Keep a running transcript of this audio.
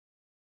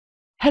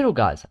Hello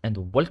guys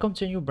and welcome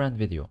to a new brand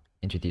video.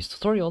 In today's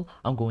tutorial,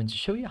 I'm going to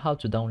show you how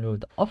to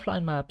download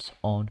offline maps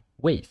on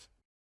Waze.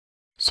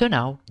 So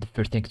now, the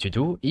first thing to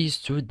do is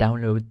to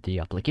download the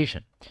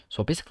application.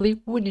 So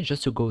basically, we need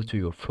just to go to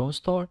your phone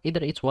store,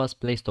 either it was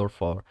Play Store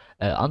for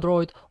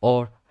Android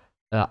or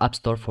App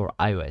Store for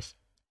iOS.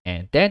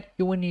 And then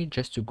you will need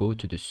just to go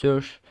to the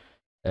search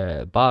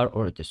bar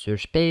or the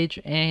search page,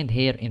 and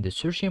here in the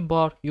searching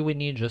bar, you will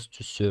need just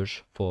to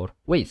search for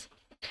Waze.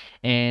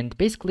 And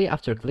basically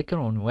after clicking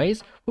on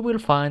Waze, we will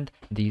find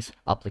this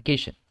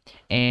application,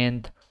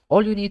 and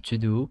all you need to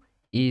do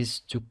is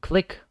to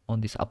click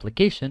on this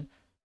application,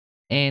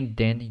 and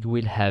then you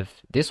will have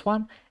this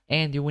one,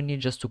 and you will need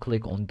just to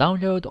click on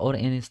download or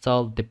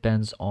install,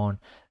 depends on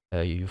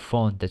your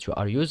phone that you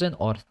are using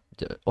or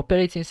the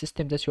operating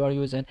system that you are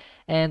using.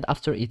 And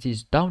after it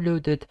is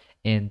downloaded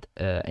and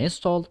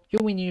installed, you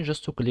will need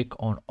just to click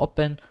on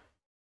open,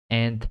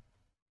 and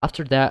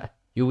after that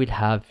you will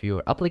have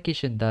your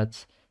application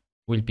that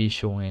will be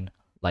showing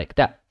like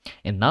that.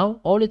 And now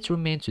all it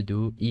remains to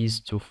do is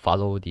to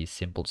follow these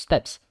simple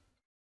steps.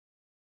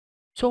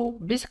 So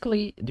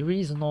basically there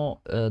is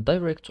no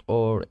direct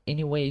or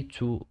any way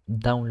to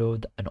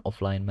download an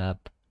offline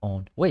map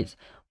on Waze,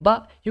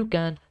 but you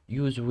can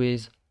use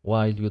Waze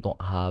while you don't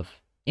have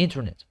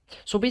internet.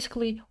 So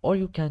basically all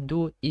you can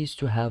do is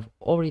to have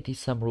already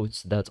some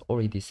routes that's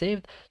already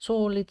saved. So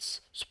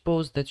let's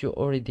suppose that you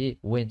already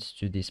went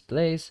to this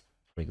place,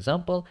 for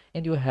example,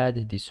 and you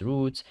had these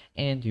routes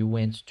and you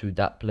went to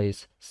that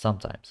place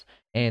sometimes,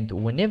 and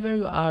whenever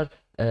you are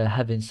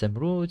having some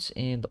routes,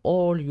 and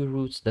all your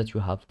routes that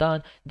you have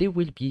done, they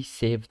will be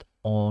saved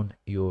on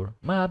your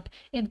map,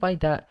 and by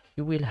that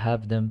you will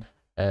have them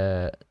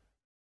uh,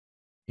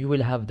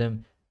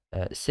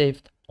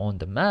 saved on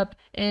the map,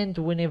 and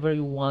whenever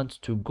you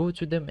want to go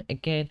to them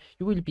again,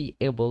 you will be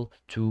able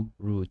to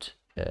route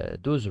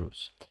those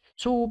routes.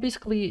 So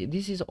basically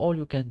this is all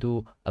you can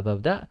do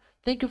about that.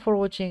 Thank you for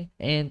watching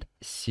and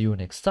see you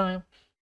next time.